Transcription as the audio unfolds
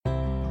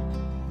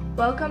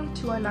Welcome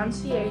to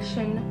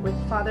Annunciation with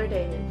Father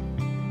David.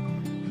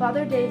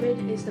 Father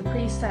David is the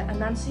priest at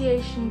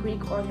Annunciation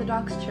Greek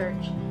Orthodox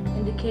Church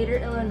in Decatur,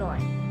 Illinois,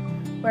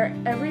 where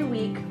every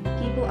week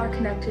people are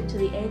connected to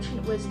the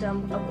ancient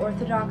wisdom of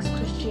Orthodox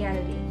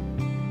Christianity.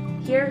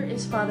 Here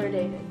is Father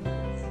David.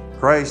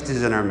 Christ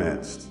is in our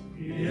midst.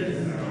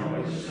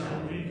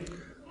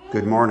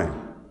 Good morning.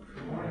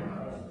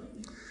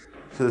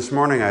 So this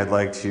morning I'd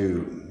like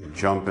to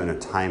jump in a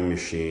time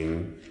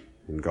machine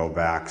and go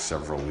back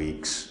several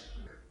weeks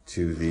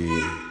to the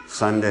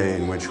Sunday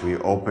in which we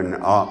open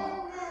up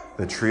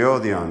the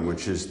Triodion,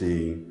 which is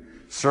the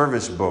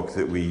service book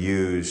that we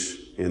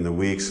use in the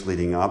weeks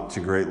leading up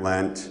to Great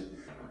Lent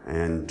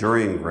and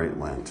during Great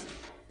Lent.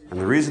 And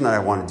the reason that I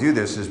want to do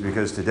this is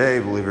because today,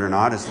 believe it or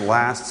not, is the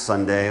last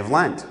Sunday of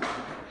Lent.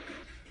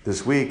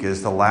 This week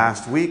is the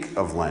last week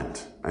of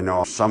Lent. I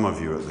know some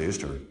of you at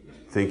least are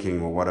thinking,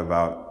 well, what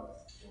about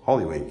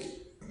Holy Week?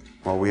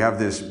 Well, we have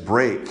this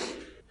break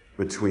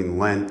between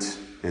Lent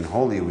and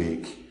Holy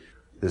Week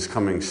this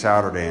coming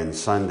Saturday and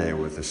Sunday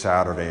with the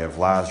Saturday of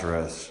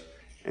Lazarus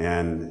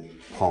and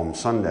Palm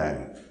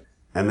Sunday.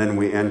 And then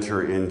we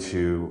enter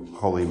into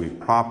Holy Week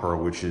proper,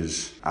 which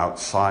is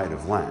outside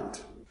of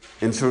Lent.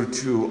 And so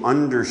to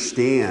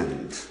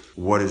understand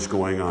what is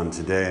going on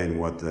today and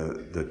what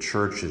the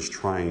church is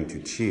trying to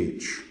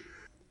teach,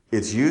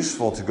 it's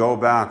useful to go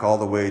back all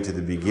the way to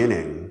the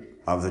beginning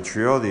of the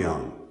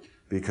Triodion,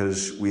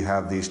 because we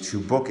have these two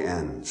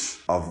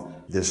bookends of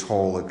this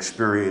whole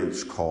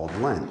experience called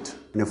Lent.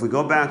 And if we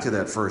go back to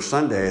that first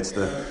Sunday, it's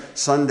the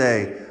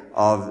Sunday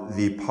of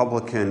the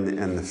publican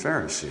and the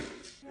Pharisee.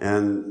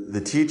 And the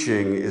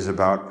teaching is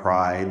about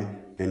pride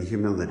and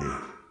humility.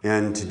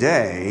 And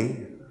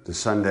today, the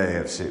Sunday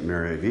of St.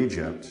 Mary of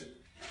Egypt,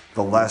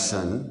 the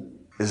lesson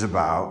is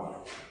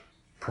about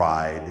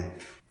pride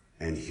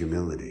and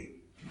humility.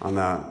 On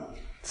the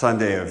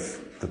Sunday of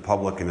the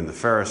publican and the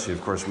Pharisee,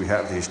 of course, we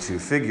have these two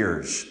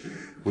figures.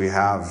 We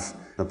have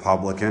the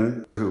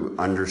publican who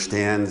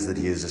understands that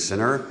he is a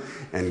sinner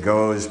and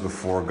goes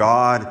before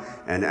God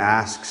and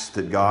asks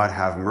that God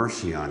have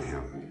mercy on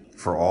him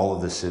for all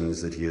of the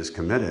sins that he has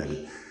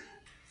committed.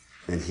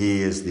 And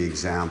he is the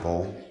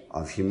example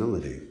of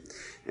humility.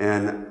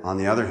 And on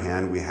the other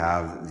hand, we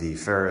have the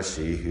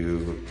Pharisee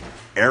who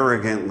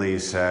arrogantly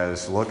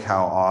says, look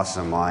how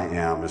awesome I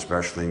am,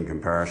 especially in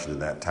comparison to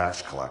that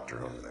tax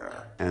collector over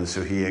there. And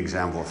so he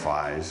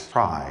exemplifies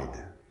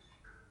pride.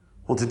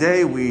 Well,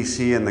 today we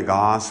see in the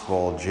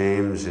gospel,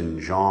 James and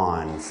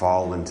John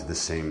fall into the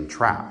same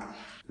trap.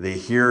 They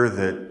hear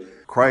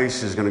that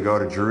Christ is going to go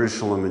to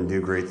Jerusalem and do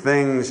great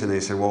things, and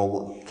they say,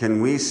 well,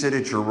 can we sit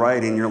at your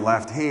right and your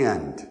left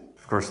hand?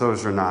 Of course,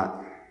 those are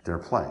not their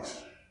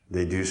place.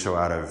 They do so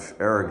out of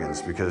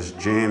arrogance because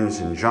James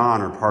and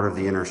John are part of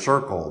the inner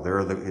circle. They're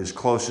his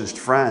closest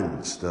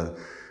friends.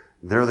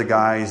 They're the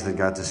guys that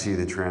got to see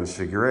the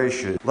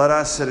transfiguration. Let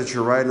us sit at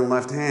your right and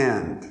left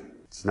hand.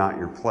 It's not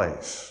your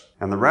place.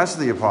 And the rest of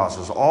the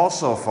apostles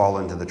also fall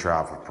into the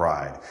trap of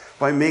pride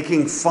by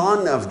making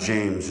fun of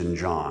James and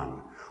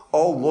John.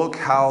 Oh, look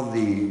how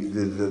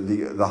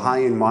the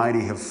high and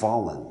mighty have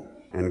fallen.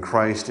 And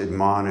Christ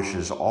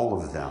admonishes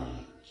all of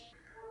them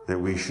that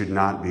we should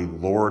not be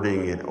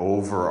lording it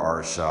over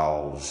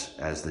ourselves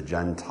as the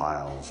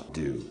Gentiles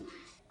do.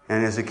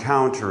 And as a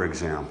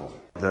counterexample,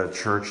 the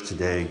church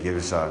today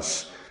gives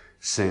us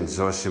St.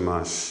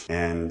 Zosimus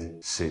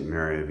and St.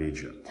 Mary of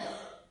Egypt.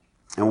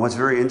 And what's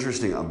very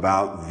interesting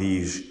about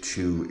these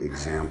two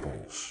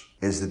examples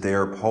is that they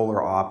are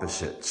polar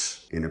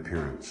opposites in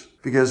appearance.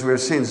 Because we have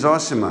St.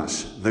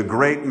 Zosimus, the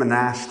great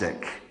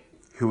monastic,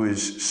 who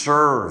has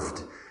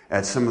served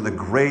at some of the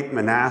great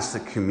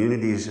monastic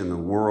communities in the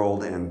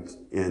world and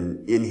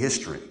in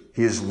history.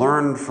 He has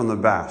learned from the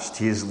best.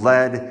 He has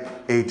led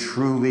a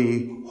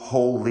truly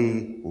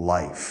holy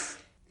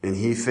life. And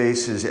he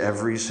faces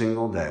every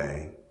single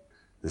day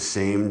the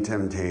same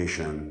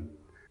temptation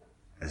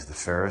as the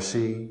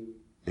Pharisee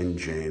and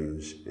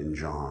James and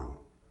John.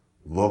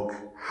 Look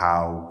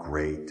how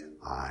great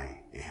I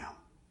am.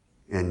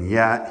 And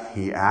yet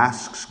he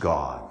asks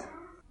God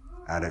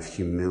out of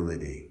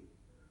humility,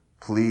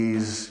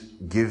 please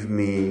give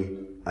me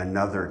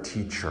another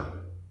teacher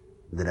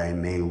that I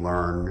may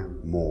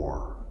learn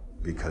more,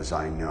 because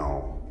I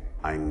know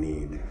I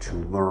need to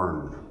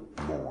learn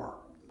more.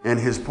 And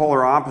his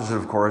polar opposite,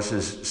 of course,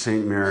 is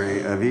St.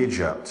 Mary of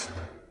Egypt,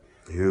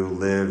 who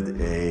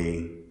lived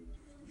a,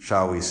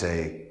 shall we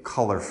say,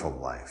 colorful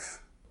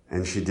life.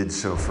 And she did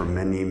so for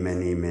many,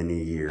 many,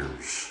 many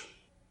years.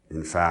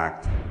 In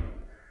fact,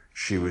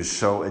 she was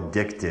so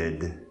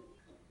addicted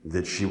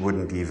that she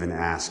wouldn't even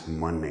ask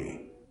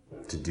money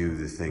to do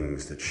the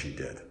things that she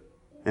did.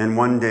 And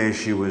one day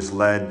she was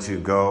led to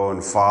go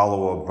and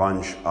follow a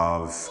bunch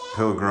of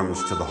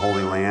pilgrims to the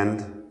Holy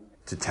Land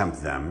to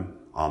tempt them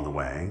on the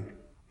way.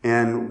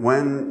 And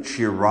when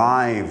she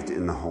arrived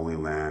in the Holy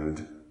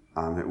Land,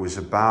 it was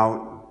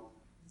about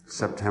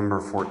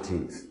September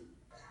 14th.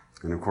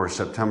 And of course,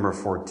 September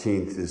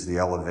 14th is the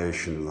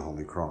elevation of the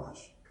Holy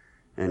Cross.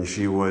 And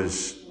she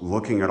was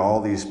looking at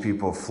all these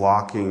people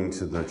flocking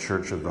to the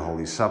Church of the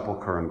Holy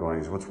Sepulchre and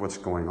going, what's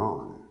going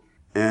on?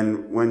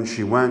 And when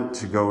she went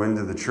to go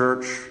into the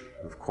church,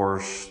 of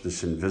course,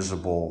 this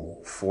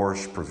invisible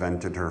force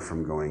prevented her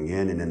from going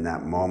in. And in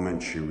that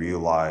moment, she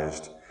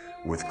realized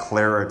with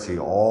clarity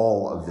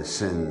all of the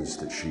sins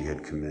that she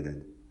had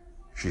committed.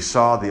 She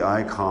saw the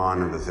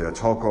icon of the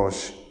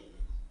Theotokos,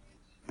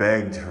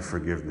 begged her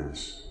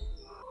forgiveness.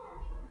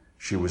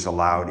 She was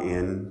allowed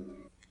in,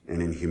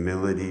 and in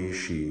humility,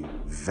 she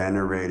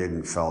venerated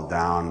and fell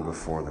down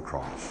before the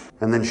cross.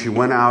 And then she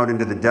went out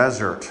into the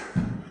desert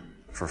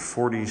for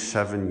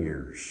 47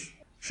 years.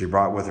 She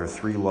brought with her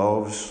 3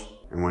 loaves,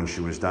 and when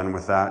she was done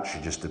with that, she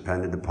just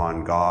depended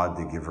upon God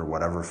to give her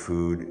whatever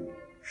food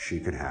she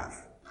could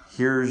have.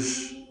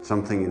 Here's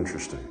something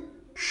interesting.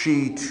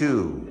 She,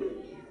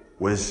 too,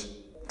 was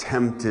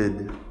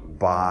tempted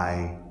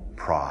by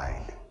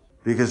pride.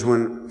 Because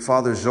when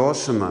Father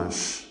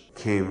Zosimus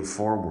came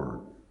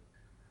forward,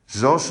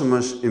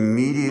 Zosimus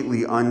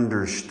immediately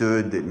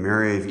understood that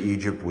Mary of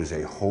Egypt was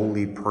a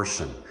holy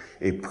person,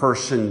 a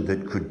person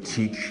that could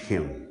teach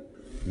him.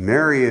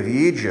 Mary of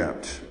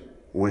Egypt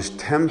was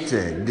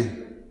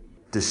tempted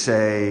to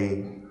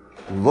say,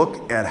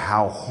 look at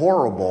how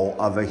horrible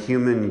of a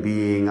human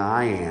being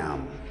I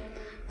am.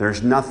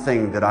 There's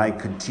nothing that I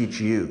could teach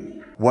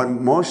you. What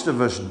most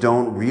of us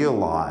don't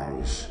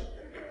realize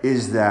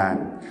is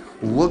that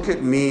look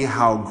at me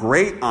how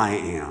great I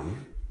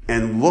am,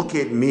 and look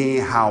at me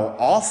how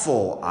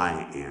awful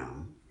I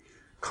am,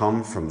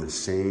 come from the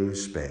same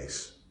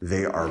space.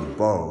 They are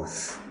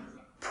both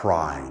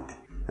pride.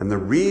 And the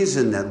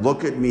reason that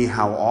look at me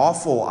how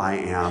awful I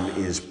am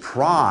is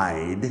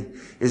pride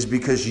is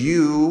because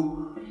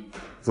you,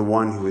 the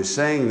one who is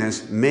saying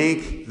this,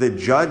 make the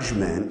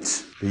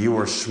judgment that you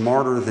are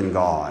smarter than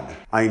God.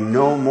 I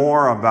know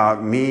more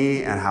about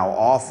me and how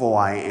awful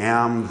I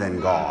am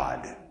than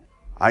God.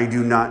 I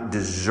do not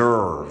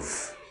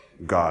deserve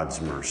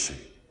God's mercy.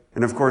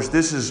 And of course,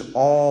 this is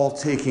all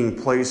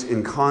taking place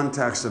in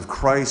context of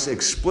Christ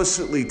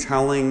explicitly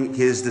telling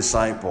his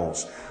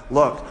disciples,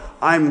 look,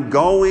 I'm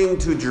going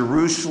to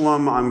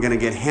Jerusalem. I'm going to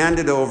get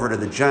handed over to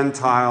the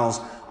Gentiles.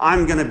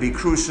 I'm going to be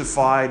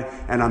crucified.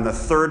 And on the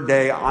 3rd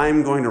day,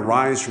 I'm going to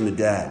rise from the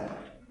dead.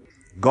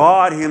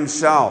 God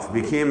himself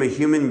became a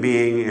human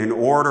being in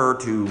order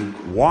to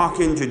walk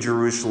into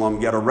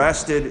Jerusalem, get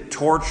arrested,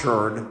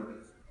 tortured,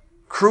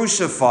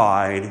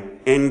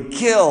 crucified, and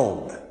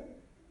killed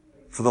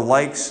for the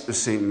likes of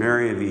St.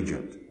 Mary of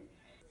Egypt.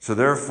 So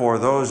therefore,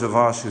 those of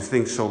us who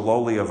think so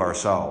lowly of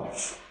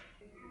ourselves,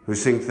 who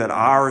think that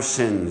our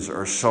sins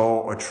are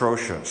so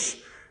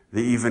atrocious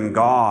that even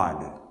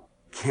God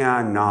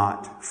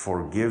cannot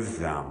forgive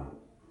them,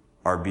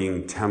 are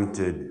being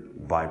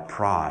tempted by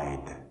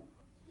pride.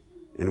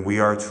 And we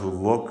are to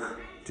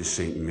look to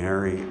St.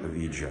 Mary of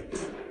Egypt,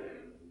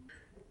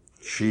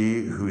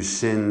 she whose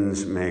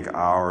sins make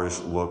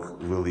ours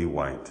look lily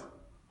white,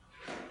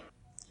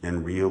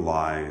 and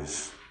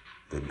realize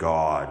that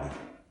God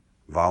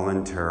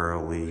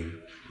voluntarily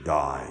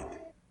died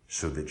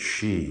so that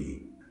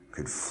she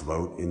could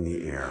float in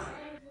the air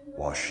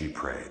while she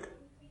prayed.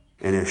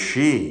 And if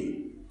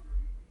she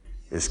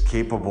is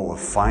capable of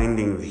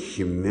finding the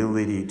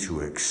humility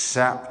to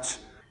accept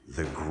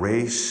the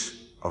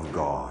grace of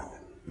God,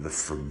 the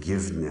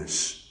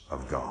forgiveness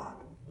of God,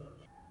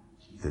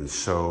 then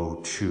so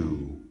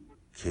too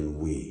can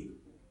we.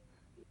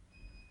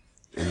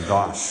 And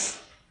thus,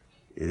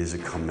 it is a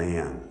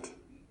command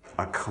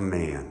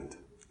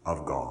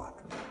of God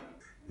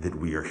that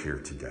we are here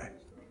today,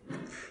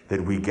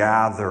 that we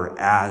gather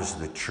as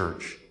the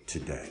church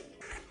today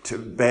to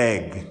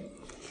beg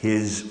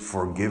his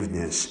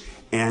forgiveness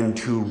and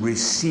to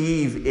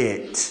receive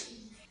it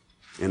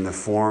in the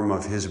form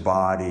of his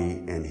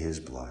body and his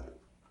blood.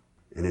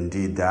 And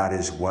indeed, that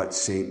is what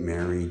St.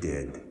 Mary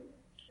did.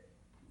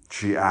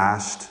 She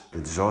asked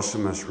that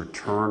Zosimus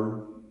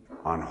return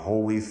on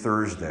Holy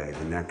Thursday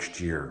the next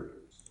year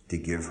to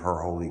give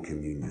her Holy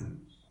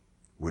Communion,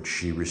 which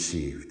she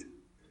received.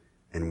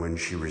 And when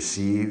she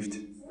received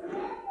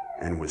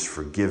and was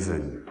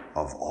forgiven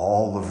of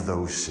all of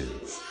those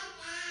sins,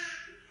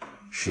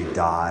 she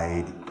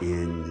died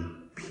in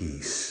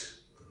peace.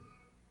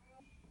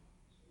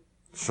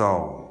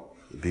 So,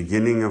 the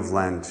beginning of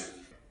Lent,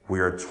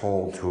 we are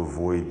told to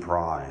avoid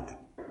pride.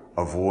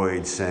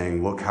 Avoid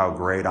saying, look how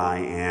great I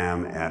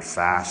am at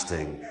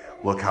fasting.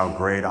 Look how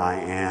great I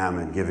am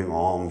at giving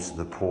alms to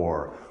the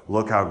poor.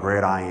 Look how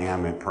great I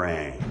am at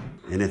praying.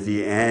 And at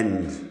the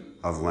end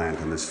of Lent,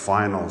 on this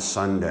final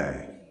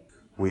Sunday,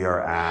 we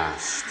are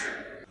asked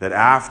that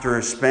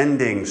after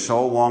spending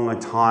so long a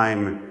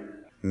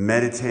time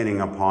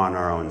meditating upon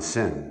our own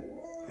sin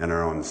and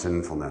our own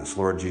sinfulness,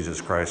 Lord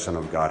Jesus Christ, Son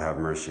of God, have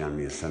mercy on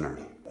me, a sinner,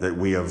 that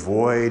we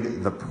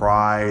avoid the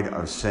pride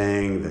of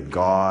saying that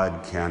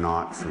God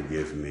cannot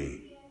forgive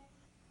me,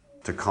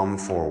 to come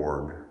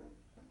forward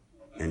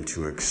and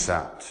to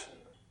accept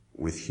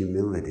with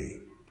humility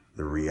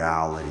the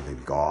reality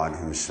that God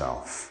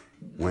himself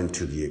went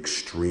to the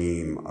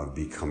extreme of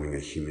becoming a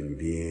human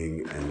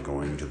being and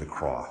going to the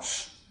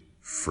cross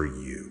for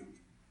you.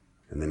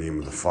 In the name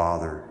of the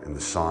Father, and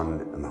the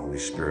Son, and the Holy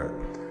Spirit,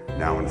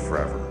 now and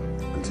forever,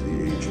 unto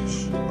the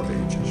ages of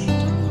ages.